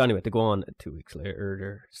finished. So anyway, they go on 2 weeks later,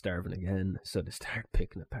 they're starving again. So they start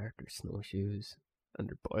picking apart their snowshoes and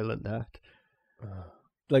they're boiling that.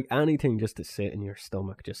 Like anything just to sit in your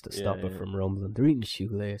stomach, just to stop it from rumbling. They're eating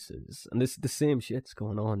shoelaces. And this the same shit's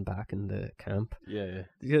going on back in the camp. Yeah.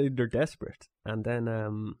 They're desperate. And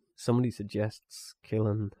then somebody suggests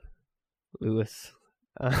killing Lewis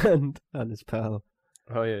and his pal.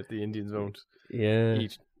 Oh yeah, the Indians won't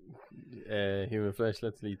eat human flesh.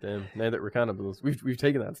 Let's eat them. Now that we're cannibals, we've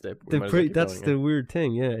taken that step. That's the weird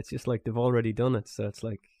thing. Yeah, it's just like they've already done it. So it's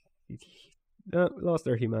like lost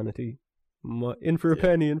their humanity. In for a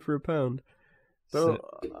penny, in for a pound. So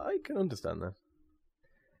I can understand that.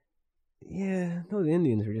 Yeah, no, the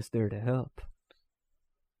Indians are just there to help.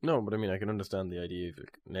 No, but I mean, I can understand the idea of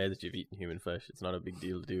now that you've eaten human flesh, it's not a big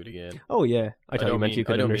deal to do it again. Oh yeah, I thought you meant you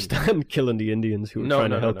could understand killing the Indians who were trying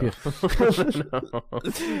to help you.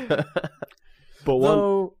 But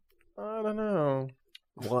I don't know.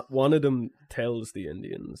 One of them tells the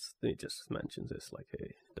Indians, he just mentions this, like,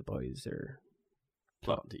 hey, the boys are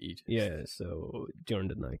plotting to eat. Yeah, so during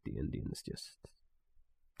the night the Indians just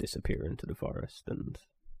disappear into the forest and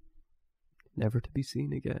never to be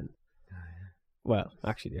seen again. Well,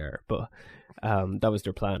 actually they are, but that was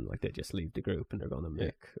their plan. Like, they just leave the group and they're going to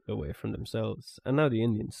make away from themselves. And now the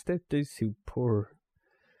Indians, these two poor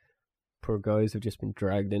guys have just been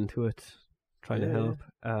dragged into it, trying to help.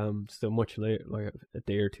 So much later, like a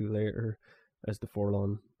day or two later, as the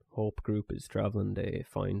Forlorn Hope group is traveling, they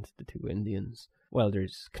find the 2 Indians. Well,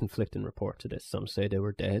 there's conflicting reports of this. Some say they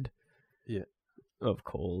were dead. Yeah. Of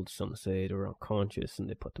cold. Some say they were unconscious and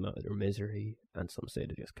they put them out of their misery. And some say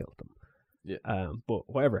they just killed them. Yeah. But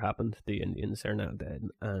whatever happened, the Indians are now dead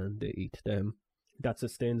and they eat them. That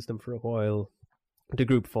sustains them for a while. The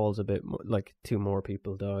group falls a bit, like 2 more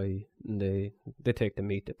people die. And they take the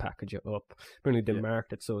meat, they package it up. Apparently they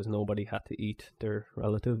marked it so as nobody had to eat their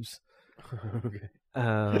relatives. Okay.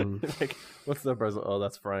 Like, what's that person? Oh,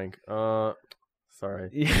 that's Frank. Sorry.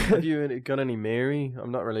 Yeah. Have you got any Mary?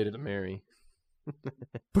 I'm not related to Mary.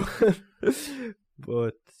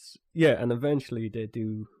 But yeah, and eventually they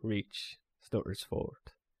do reach Stutter's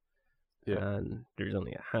Fort. Yeah. And there's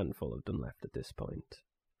only a handful of them left at this point.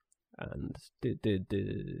 and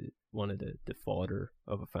the one of the father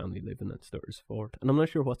of a family living at Sturters Fort. And I'm not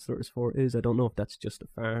sure what Sturters Fort is. I don't know if that's just a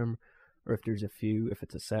farm or if there's a few, if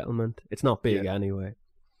it's a settlement. It's not big anyway.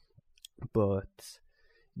 But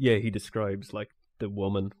yeah, he describes like the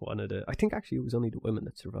woman, I think actually it was only the women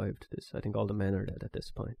that survived this. I think all the men are dead at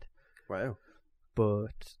this point. Wow.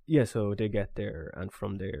 But yeah, so they get there, and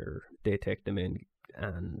from there they take them in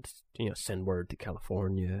and, you know, send word to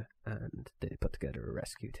California, and they put together a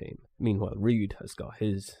rescue team. Meanwhile, Reed has got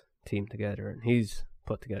his team together, and he's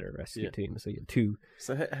put together a rescue team. So you have two.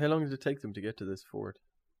 So how long did it take them to get to this fort?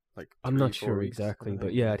 Like I'm not 4 sure weeks? exactly,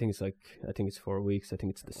 but yeah, I think it's 4 weeks. I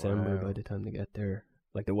think it's December by the time they get there.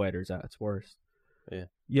 Like the weather's at its worst. Yeah.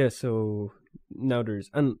 Yeah. So now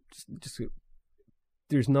there's not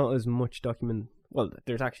as much Well,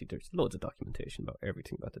 there's loads of documentation about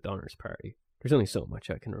everything about the Donner's Party. There's only so much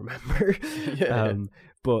I can remember.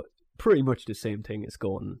 But pretty much the same thing is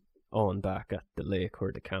going on back at the lake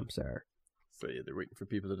where the camps are. So yeah, they're waiting for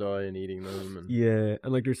people to die and eating them. And... Yeah,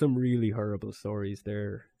 and like there's some really horrible stories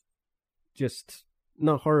there. Just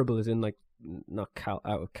not horrible as in like not out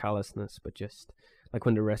of callousness, but just like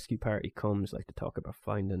when the rescue party comes, like to talk about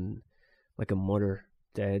finding like a mother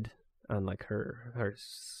dead and like her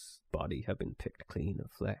body had been picked clean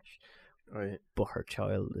of flesh, but her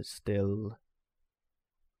child is still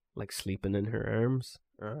like sleeping in her arms.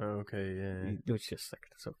 Okay, yeah. It's just like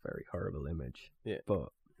it's a very horrible image. Yeah,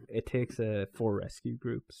 but it takes 4 rescue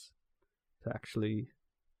groups to actually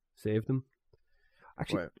save them.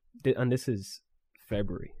 Actually, and this is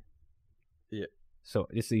February. Yeah. So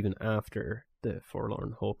this is even after the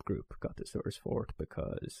Forlorn Hope group got to Sturters Fort,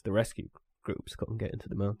 because the rescue groups couldn't get into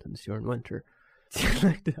the mountains during winter.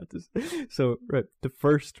 Like that. So right, the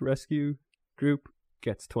first rescue group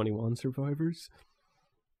gets 21 survivors.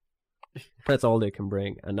 That's all they can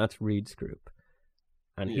bring, and that's Reed's group.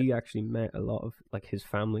 And he actually met a lot of, like, his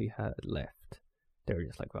family had left. They were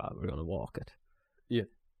just like, well, we're gonna walk it. Yeah.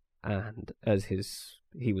 And as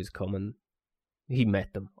he was coming, he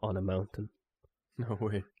met them on a mountain. No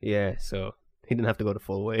way. Yeah, so he didn't have to go the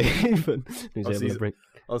full way even. He was able to bring.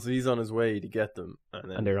 So he's on his way to get them,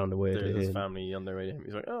 and they're on the way to his him. family on their way to him.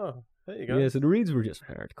 He's like, oh, there you go. Yeah, so the Reeds were just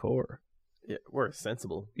hardcore. Yeah, we're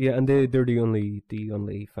sensible. Yeah, and they're the only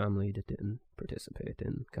family that didn't participate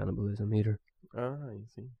in cannibalism either. Ah, you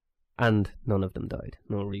see. And none of them died.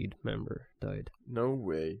 No Reed member died. No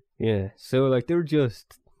way. Yeah, so like they're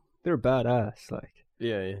badass, like.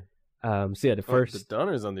 Yeah. So yeah, the first. The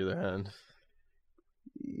Donners, on the other hand.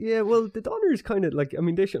 Yeah, well, the Donners kind of like. I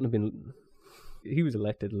mean, they shouldn't have been. He was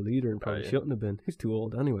elected a leader and probably shouldn't have been. He's too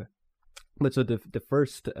old anyway. But so the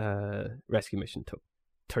first rescue mission took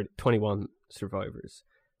 21 survivors.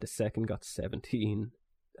 The second got 17,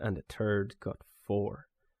 and the third got 4.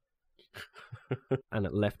 And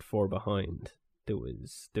it left 4 behind. They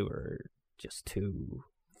were just too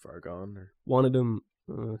far gone. Or... One of them.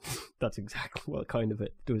 That's exactly kind of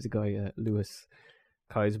it. There was a guy, Louis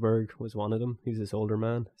Kaisberg, was one of them. He's this older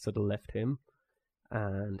man, so they left him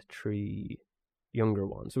and 3 younger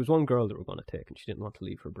ones. There was one girl they were going to take, and she didn't want to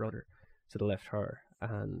leave her brother, so they left her.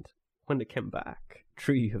 And when they came back,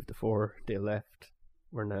 3 of the 4 they left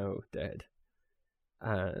were now dead,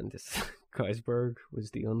 and this Kaisberg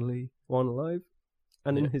was the only one alive.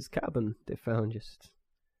 And in his cabin, they found just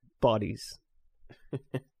bodies,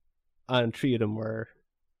 and 3 of them were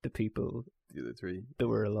the people. The other 3 that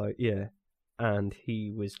were alive. Yeah, and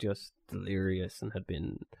he was just delirious and had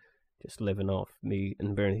been just living off meat,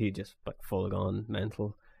 and he just like full gone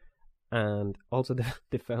mental. And also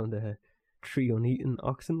they found 3 uneaten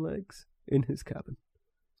oxen legs in his cabin.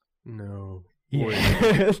 No.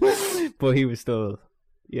 Yeah. But he was still,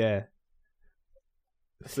 yeah.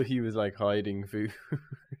 So he was like hiding food.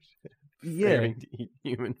 Yeah. To eat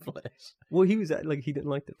human flesh. Well, he was like, he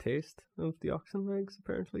didn't like the taste of the oxen legs,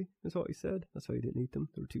 apparently, is what he said. That's why he didn't eat them.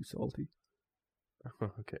 They were too salty.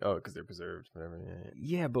 Okay. Oh, because they're preserved, whatever.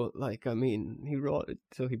 Yeah, but like, I mean, he wrought it,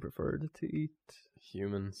 so he preferred to eat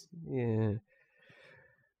humans. Yeah.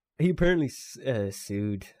 He apparently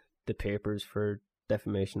sued the papers for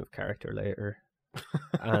defamation of character later,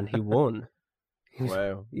 and he won.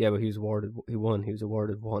 Wow. Yeah, but he won. He was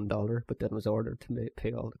awarded $1, but then was ordered to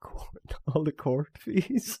pay all the court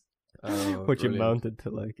fees, which brilliant. amounted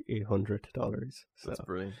to like $800. So. That's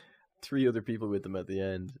brilliant. 3 other people with them at the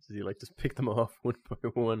end. So you like just pick them off one by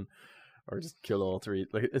one, or just kill all 3.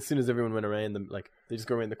 Like as soon as everyone went around them, like they just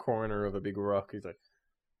go around the corner of a big rock. He's like,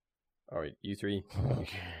 "All right, you 3,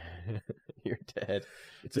 you're dead."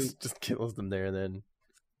 It just kills them there, and then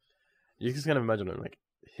you just kind of imagine them like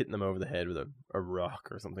hitting them over the head with a rock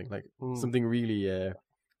or something, like something really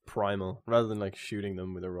primal, rather than like shooting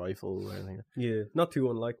them with a rifle or anything. Yeah, not too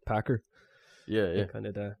unlike Packer. Yeah. Kind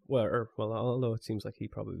of that. Well, although it seems like he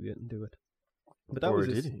probably didn't do it, but that Or was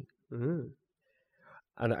did his, he?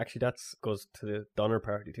 And actually, that goes to the Donner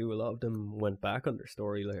Party too. A lot of them went back on their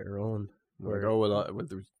story later on. Like, Where, well, there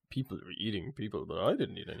was people that were eating people, but I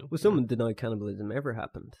didn't eat any. well, someone denied cannibalism ever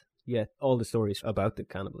happened. Yet all the stories about the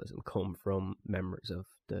cannibalism come from members of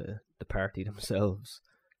the party themselves.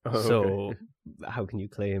 Oh, So okay. how can you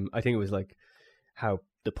claim? I think it was like how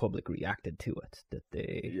the public reacted to it that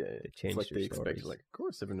they It's changed like their they stories. expected, like, of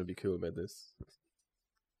course everyone would be cool about this.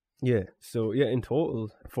 Yeah. So yeah, in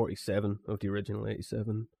total, 47 of the original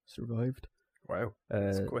 87 survived. Wow, Uh,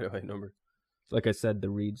 that's quite a high number. like I said, the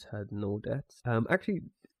Reeds had no deaths. Actually,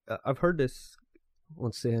 I've heard this. I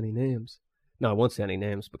won't say any names. No, I won't say any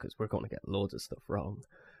names because we're going to get loads of stuff wrong.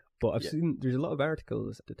 But I've Yeah. seen there's a lot of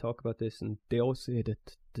articles that talk about this, and they always say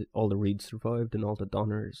that all the Reeds survived and all the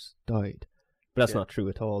Donners died. But that's Yeah. not true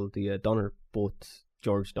at all. The Donner, both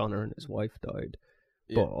George Donner and his wife died,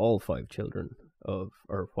 Yeah. but all 5 children of,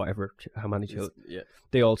 or whatever, how many It's- children, yeah.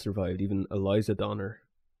 they all survived. Even Eliza Donner,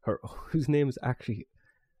 whose name is actually,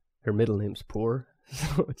 her middle name's Poor,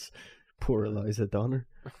 so it's Poor Eliza Donner.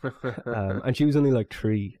 And she was only like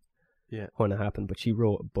 3 Yeah. when it happened, but she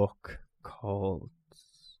wrote a book called,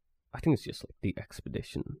 I think it's just like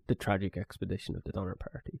the tragic expedition of the Donner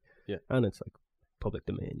Party. Yeah. And it's like public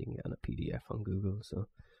domain, you can get on a PDF on Google, so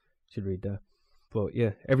you should read that. But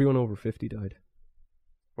yeah, everyone over 50 died,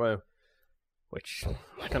 Wow. which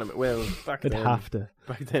Kind of, well, back it'd then, have to.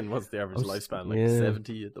 back then, what's the average I was- lifespan? Like yeah.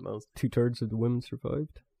 70 at the most. 2/3 of the women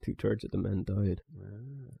survived, 2/3 of the men died.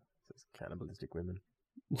 So it's cannibalistic women.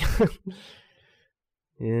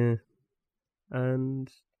 Yeah.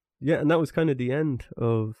 And that was kind of the end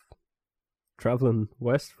of traveling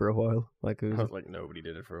west for a while. Like it I was, was like, nobody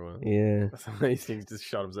did it for a while. yeah. That's amazing. He just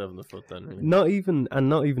shot himself in the foot then. Really. Not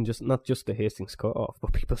even just the Hastings cut off,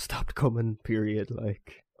 but people stopped coming. Period.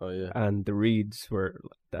 Like, Oh, yeah. and the Reeds were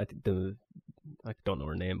I don't know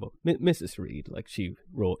her name, but Mrs. Reed, like she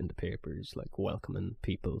wrote in the papers, like welcoming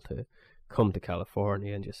people to come to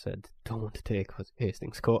California, and just said, "Don't take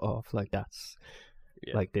Hastings cut off." Like that's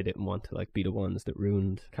Yeah. like they didn't want to like be the ones that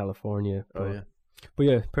ruined California. Oh, but- yeah. But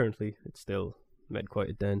yeah, apparently it still made quite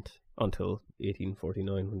a dent until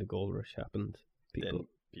 1849 when the gold rush happened. Then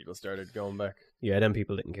people started going back. Then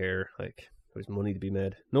people didn't care. Like there was money to be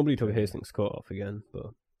made. Nobody took Yeah. Hastings cut off again,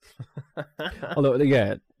 but although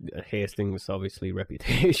yeah, Hastings' obviously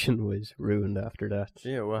reputation was ruined after that.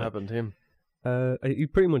 Yeah, what happened to him? He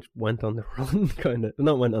pretty much went on the run, kind of.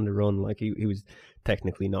 Not went on the run, like he was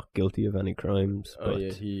technically not guilty of any crimes. Oh, but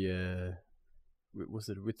yeah, he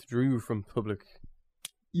withdrew from public.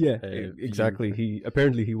 yeah, view. exactly.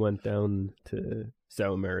 He went down to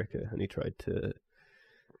South America and he tried to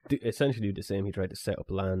essentially do the same. He tried to set up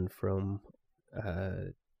land from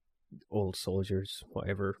old soldiers,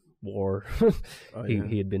 whatever war Oh, he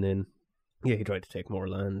yeah. had been in. Yeah, he tried to take more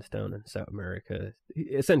land down in South America.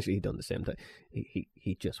 Essentially, he'd done the same thing.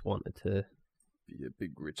 He just wanted to. Be a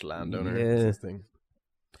big rich landowner. Yeah. That's his thing.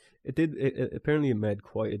 It did. Apparently, it made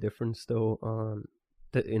quite a difference though on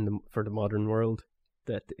for the modern world,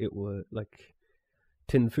 that it was like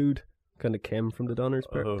tin food kind of came from the Donner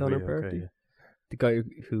yeah, Party. okay, yeah. The guy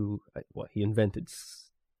who he invented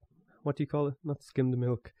what do you call it? Not skimmed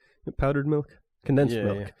milk, powdered milk, condensed Yeah,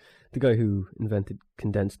 milk. yeah. The guy who invented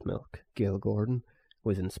condensed milk, Gail Gordon,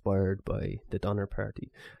 was inspired by the Donner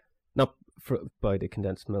Party, not by the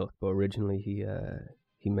condensed milk, but originally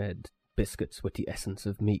he made biscuits with the essence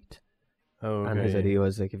of meat. Oh, okay, And his yeah. idea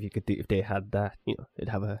was like if they had that, it'd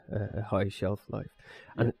have a high shelf life,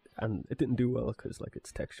 and it didn't do well because like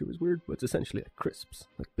its texture was weird, but it's essentially like crisps,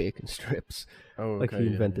 like bacon strips. Oh, Like okay, he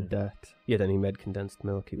yeah, invented yeah. that. Yeah, then he made condensed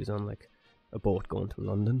milk. He was on like a boat going to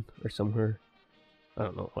London or somewhere. I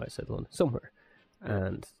don't know why I said London. Somewhere, Yeah.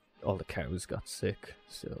 and all the cows got sick,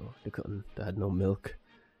 so they had no milk,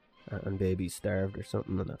 and babies starved or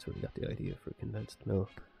something, and that's where he got the idea for condensed milk.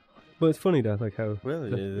 But it's funny that like how Well,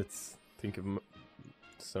 yeah, let's think of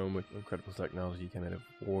so much incredible technology came out of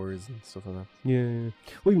wars and stuff like that. Yeah.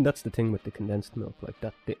 Well, even that's the thing with the condensed milk. Like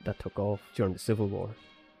that took off during the Civil War.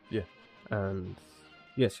 Yeah. And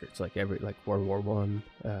yes, sure, it's like World War One.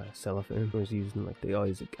 Cellophane was used in like the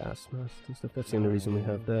eyes of gas masks and stuff. That's the only Oh, reason we yeah.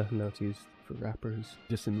 have that. Now it's used for wrappers.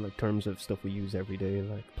 Just in like terms of stuff we use every day.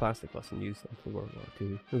 Like plastic wasn't used until World War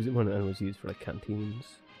Two. It was used for like canteens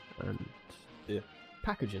and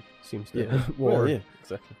packaging. Seems to war. Well, yeah,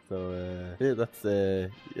 exactly. So that's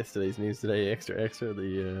yesterday's news today. Extra,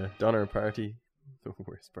 the Donner Party, the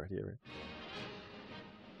worst party ever.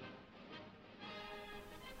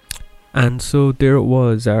 And so there it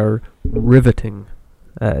was, our riveting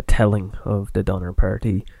telling of the Donner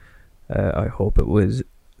Party. I hope it was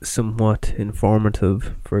somewhat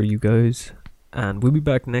informative for you guys. And we'll be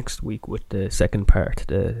back next week with the second part,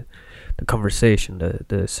 the conversation,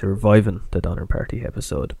 the surviving the Donner Party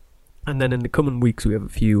episode. And then in the coming weeks we have a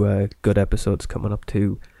few good episodes coming up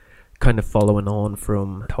too, kind of following on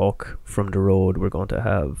from Talk from the Road. We're going to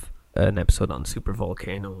have an episode on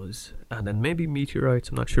supervolcanoes, and then maybe meteorites.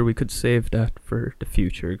 I'm not sure, we could save that for the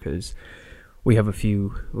future, because we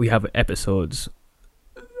have episodes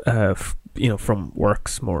from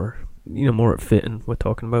works more fitting with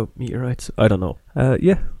talking about meteorites. I don't know.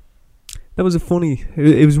 That was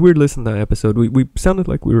it was weird listening to that episode. We sounded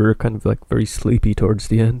like we were kind of like very sleepy towards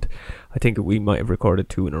the end. I think we might have recorded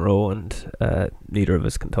 2 in a row, and neither of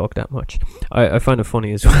us can talk that much. I find it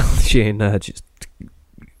funny as well. Shane just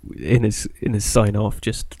in his sign off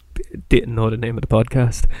just didn't know the name of the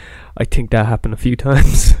podcast. I think that happened a few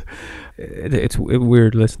times. It's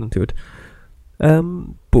weird listening to it.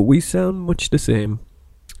 But we sound much the same.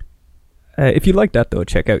 If you like that though,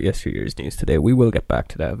 check out Yesterday's News Today. We will get back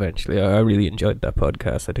to that eventually. I really enjoyed that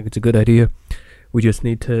podcast. I think it's a good idea. We just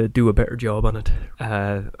need to do a better job on it.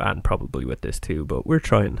 And probably with this too, but we're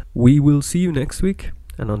trying. We will see you next week,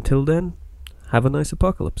 and until then, have a nice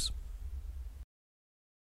apocalypse.